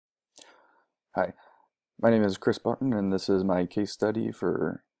Hi, my name is Chris Barton, and this is my case study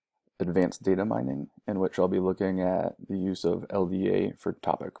for advanced data mining, in which I'll be looking at the use of LDA for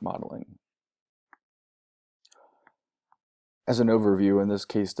topic modeling. As an overview, in this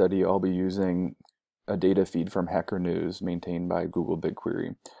case study, I'll be using a data feed from Hacker News maintained by Google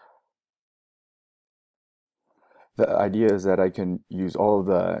BigQuery. The idea is that I can use all of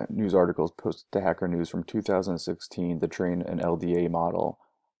the news articles posted to Hacker News from 2016 to train an LDA model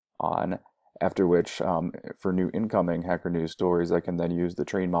on, after which, for new incoming Hacker News stories, I can then use the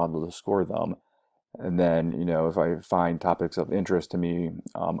train model to score them. And then, if I find topics of interest to me,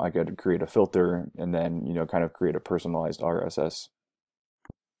 I could create a filter and then, kind of create a personalized RSS.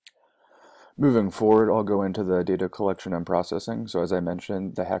 Moving forward, I'll go into the data collection and processing. So as I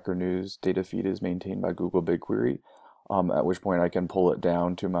mentioned, the Hacker News data feed is maintained by Google BigQuery, at which point I can pull it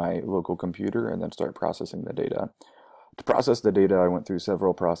down to my local computer and then start processing the data. To process the data, I went through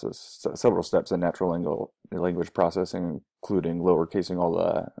several steps in natural language processing, including lowercasing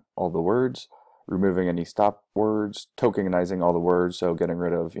all the words, removing any stop words, tokenizing all the words, so getting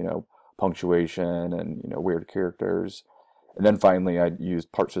rid of punctuation and weird characters, and then finally I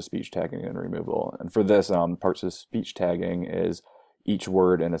used parts of speech tagging and removal. And for this, parts of speech tagging is each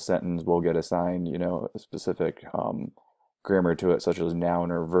word in a sentence will get assigned a specific grammar to it, such as noun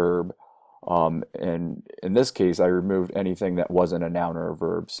or verb. And in this case, I removed anything that wasn't a noun or a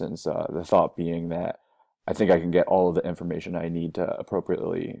verb, since the thought being that I think I can get all of the information I need to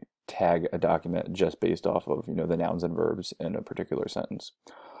appropriately tag a document just based off of the nouns and verbs in a particular sentence.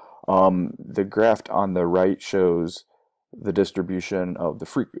 The graph on the right shows the distribution of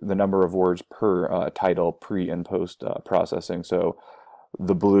the number of words per title pre and post processing. So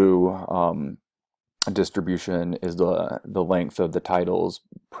the blue distribution is the length of the titles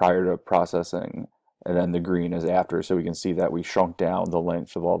prior to processing, and then the green is after. So we can see that we shrunk down the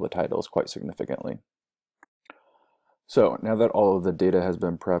length of all the titles quite significantly. So now that all of the data has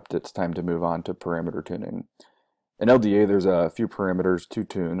been prepped, it's time to move on to parameter tuning. In LDA, there's a few parameters to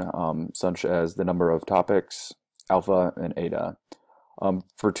tune, such as the number of topics, alpha, and eta.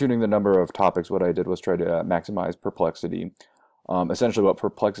 For tuning the number of topics, what I did was try to maximize perplexity. Essentially what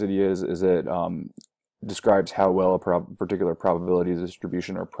perplexity is it describes how well a particular probability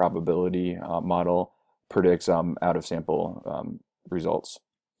distribution or probability model predicts out of sample results.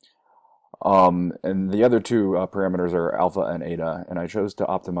 And the other two parameters are alpha and eta, and I chose to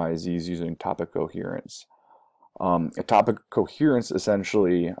optimize these using topic coherence. A topic coherence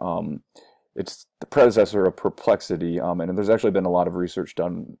essentially, it's the predecessor of perplexity, and there's actually been a lot of research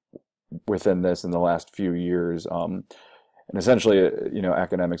done within this in the last few years. And essentially,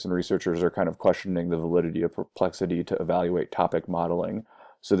 academics and researchers are kind of questioning the validity of perplexity to evaluate topic modeling.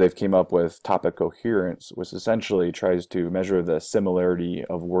 So they've came up with topic coherence, which essentially tries to measure the similarity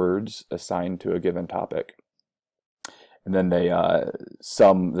of words assigned to a given topic. And then they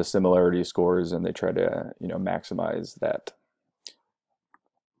sum the similarity scores and they try to, maximize that.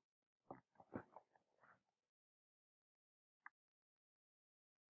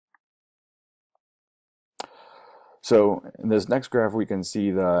 So in this next graph, we can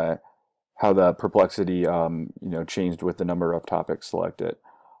see how the perplexity changed with the number of topics selected.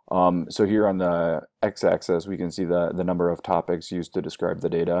 So here on the x-axis, we can see the number of topics used to describe the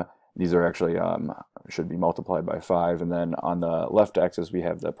data. These are actually should be multiplied by 5, and then on the left axis we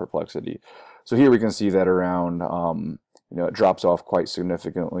have the perplexity. So here we can see that around it drops off quite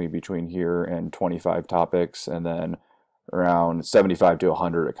significantly between here and 25 topics, and then around 75 to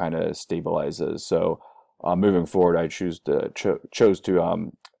 100 it kind of stabilizes. So moving forward, I chose to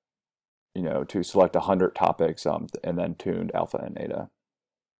to select 100 topics and then tuned alpha and eta.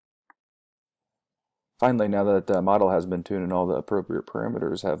 Finally, now that the model has been tuned and all the appropriate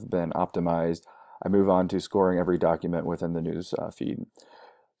parameters have been optimized, I move on to scoring every document within the news feed.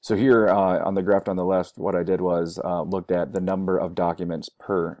 So here on the graph on the left, what I did was looked at the number of documents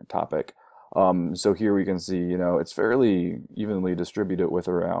per topic. So here we can see, it's fairly evenly distributed with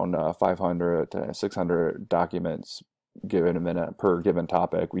around 500 to 600 documents given a minute per given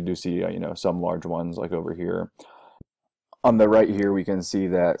topic. We do see, some large ones like over here. On the right here, we can see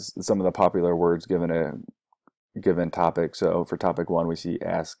that some of the popular words given a given topic. So for topic 1, we see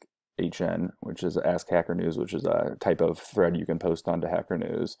Ask HN, which is Ask Hacker News, which is a type of thread you can post onto Hacker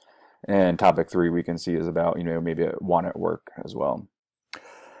News. And topic 3 we can see is about, maybe a one at work as well.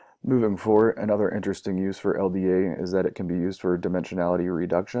 Moving forward, another interesting use for LDA is that it can be used for dimensionality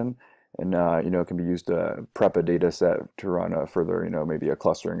reduction, and it can be used to prep a data set to run a further, maybe a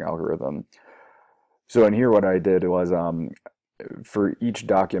clustering algorithm. So in here, what I did was for each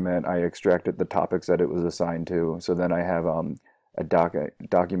document, I extracted the topics that it was assigned to. So then I have a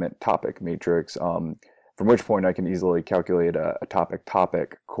document topic matrix, from which point I can easily calculate a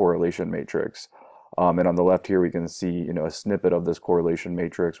topic-topic correlation matrix. And on the left here, we can see, a snippet of this correlation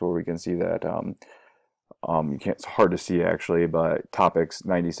matrix where we can see that you can't, it's hard to see actually, but topics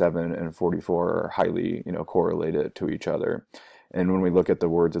 97 and 44 are highly, correlated to each other. And when we look at the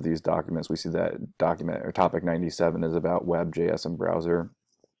words of these documents, we see that document or topic 97 is about web, JS, and browser.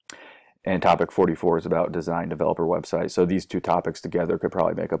 And topic 44 is about design, developer, website. So these two topics together could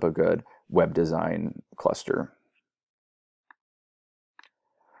probably make up a good web design cluster.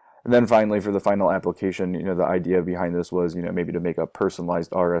 And then finally, for the final application, the idea behind this was, maybe to make a personalized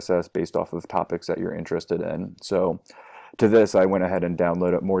RSS based off of topics that you're interested in. So to this, I went ahead and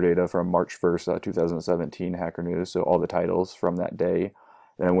downloaded more data from March 1st, 2017 Hacker News, so all the titles from that day.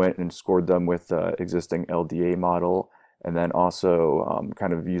 Then I went and scored them with the existing LDA model, and then also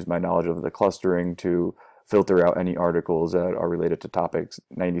kind of used my knowledge of the clustering to filter out any articles that are related to topics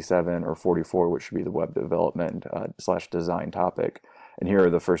 97 or 44, which should be the web development / design topic. And here are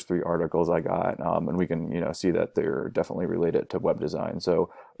the first 3 articles I got, and we can see that they're definitely related to web design. So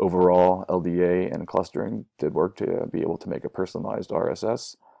overall, LDA and clustering did work to be able to make a personalized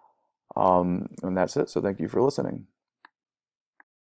RSS. And that's it. So thank you for listening.